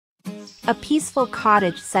A peaceful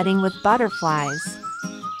cottage setting with butterflies,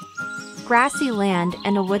 grassy land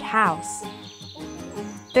and a wood house.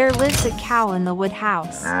 There lives a cow in the wood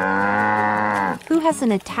house, who has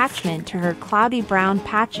an attachment to her cloudy brown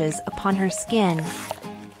patches upon her skin,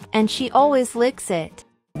 and she always licks it.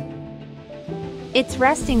 It's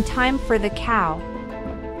resting time for the cow.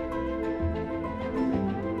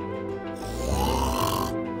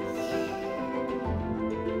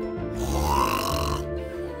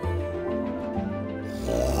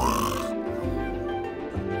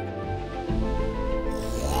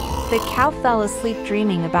 The cow fell asleep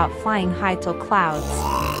dreaming about flying high to clouds.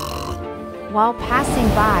 While passing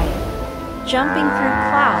by, jumping through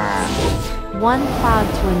clouds, one cloud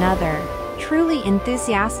to another, truly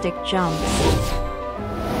enthusiastic jumps.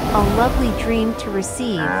 A lovely dream to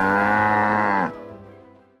receive.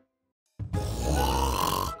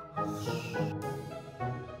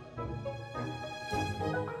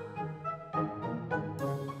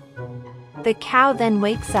 The cow then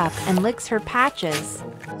wakes up and licks her patches.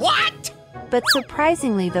 What? But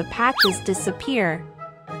surprisingly, the patches disappear.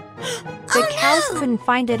 The cows couldn't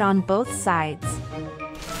find it on both sides.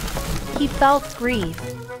 He felt grief.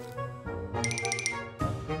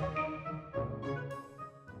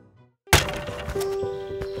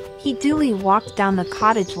 He duly walked down the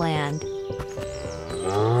cottage land.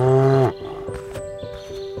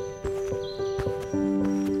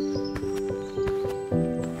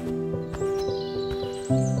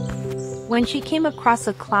 When she came across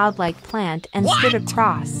a cloud-like plant and stood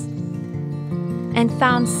across, and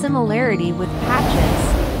found similarity with patches,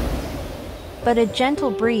 but a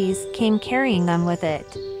gentle breeze came carrying them with it.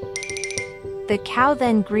 The cow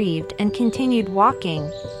then grieved and continued walking.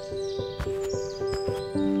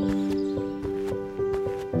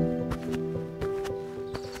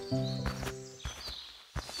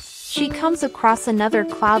 She comes across another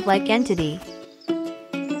cloud-like entity,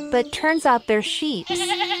 but turns out they're sheep.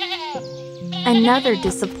 Another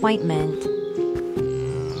disappointment.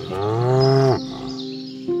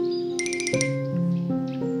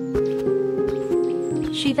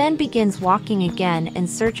 She then begins walking again in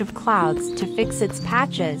search of clouds to fix its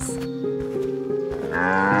patches.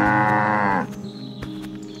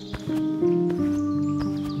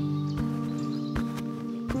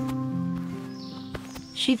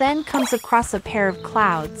 She then comes across a pair of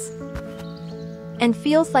clouds and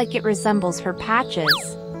feels like it resembles her patches.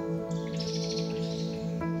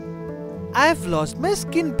 I've lost my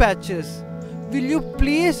skin patches. Will you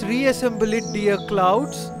please reassemble it, dear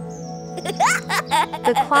clouds?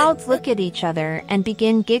 The clouds look at each other and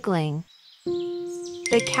begin giggling.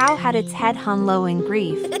 The cow had its head hung low in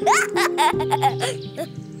grief.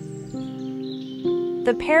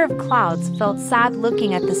 The pair of clouds felt sad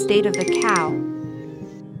looking at the state of the cow.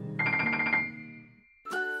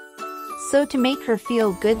 So to make her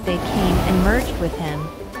feel good, they came and merged with him.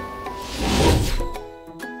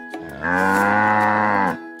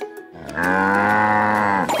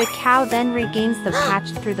 The cow then regains the patch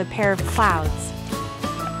through the pair of clouds.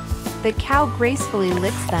 The cow gracefully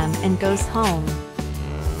licks them and goes home.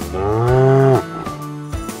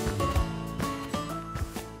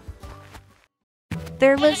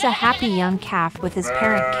 There lives a happy young calf with his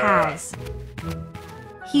parent cows.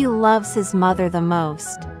 He loves his mother the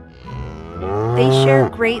most. They share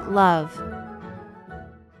great love.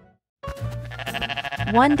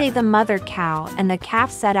 One day the mother cow and the calf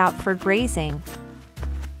set out for grazing.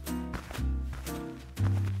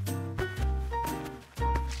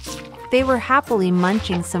 They were happily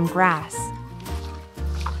munching some grass.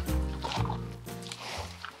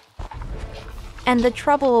 And the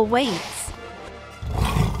trouble awaits.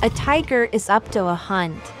 A tiger is up to a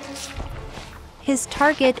hunt. His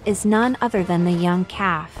target is none other than the young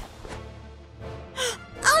calf.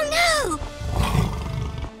 Oh no!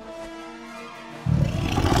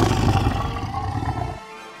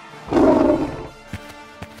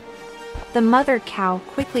 The mother cow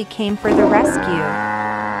quickly came for the rescue.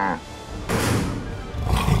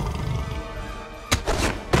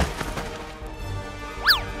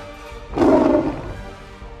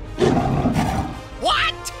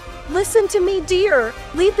 What? Listen to me, dear.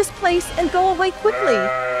 Leave this place and go away quickly.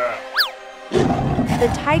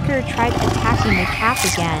 The tiger tried attacking the calf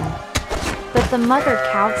again, but the mother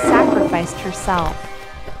cow sacrificed herself.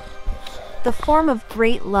 The form of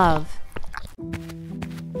great love.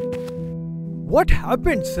 What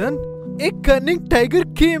happened, son? A cunning tiger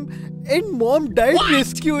came and mom died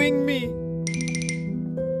rescuing me.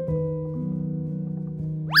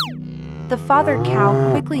 The father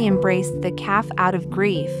cow quickly embraced the calf out of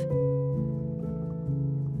grief.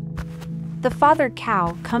 The father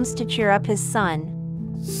cow comes to cheer up his son.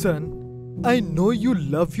 Son, I know you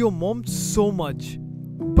love your mom so much,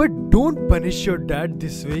 but don't punish your dad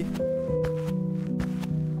this way.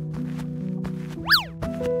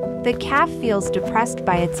 The calf feels depressed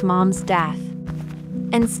by its mom's death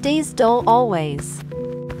and stays dull always.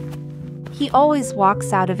 He always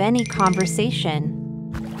walks out of any conversation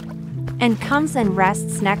and comes and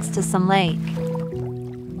rests next to some lake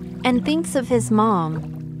and thinks of his mom.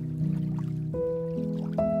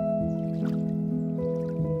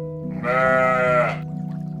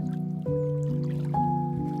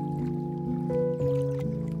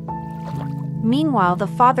 Meanwhile, the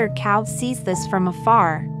father cow sees this from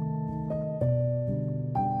afar.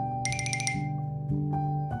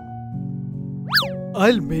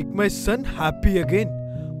 I'll make my son happy again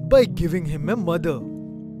by giving him a mother.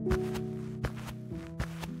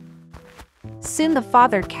 Soon the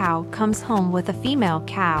father cow comes home with a female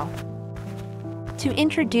cow to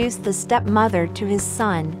introduce the stepmother to his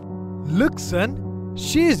son. Look, son,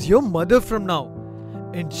 she is your mother from now,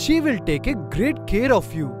 and she will take a great care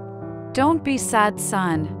of you. Don't be sad,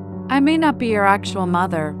 son. I may not be your actual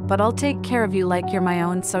mother, but I'll take care of you like you're my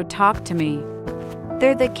own, so talk to me.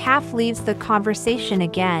 There the calf leaves the conversation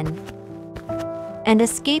again and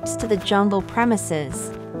escapes to the jungle premises.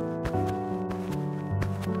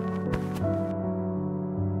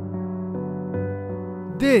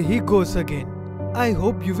 There he goes again. I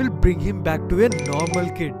hope you will bring him back to a normal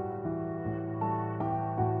kid.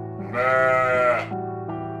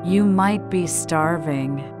 You might be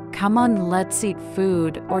starving. Come on, let's eat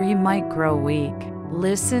food, or you might grow weak.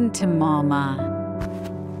 Listen to Mama.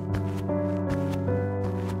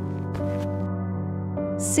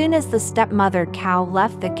 Soon as the stepmother cow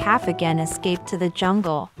left, the calf again escaped to the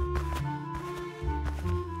jungle.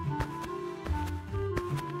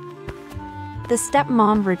 The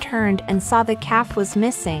stepmom returned and saw the calf was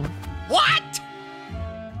missing. What?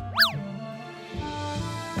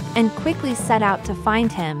 And quickly set out to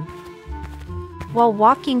find him. While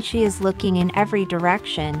walking, she is looking in every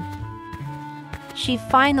direction. She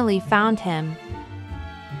finally found him.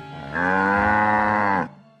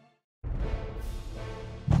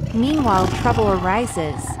 Meanwhile, trouble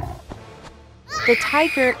arises. The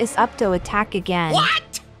tiger is up to attack again.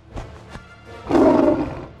 What?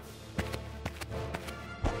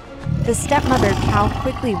 The stepmother cow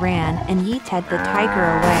quickly ran and yeeted the tiger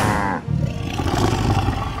away.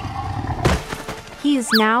 He is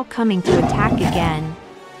now coming to attack again.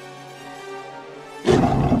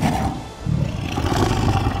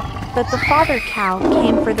 But the father cow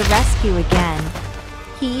came for the rescue again.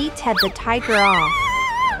 He yeeted the tiger off,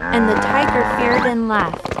 and the tiger feared and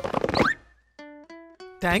left.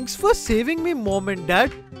 Thanks for saving me, Mom and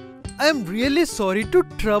Dad. I am really sorry to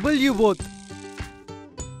trouble you both.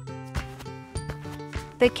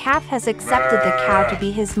 The calf has accepted the cow to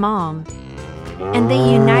be his mom, and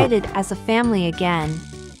they united as a family again.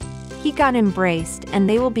 He got embraced and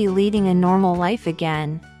they will be leading a normal life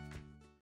again.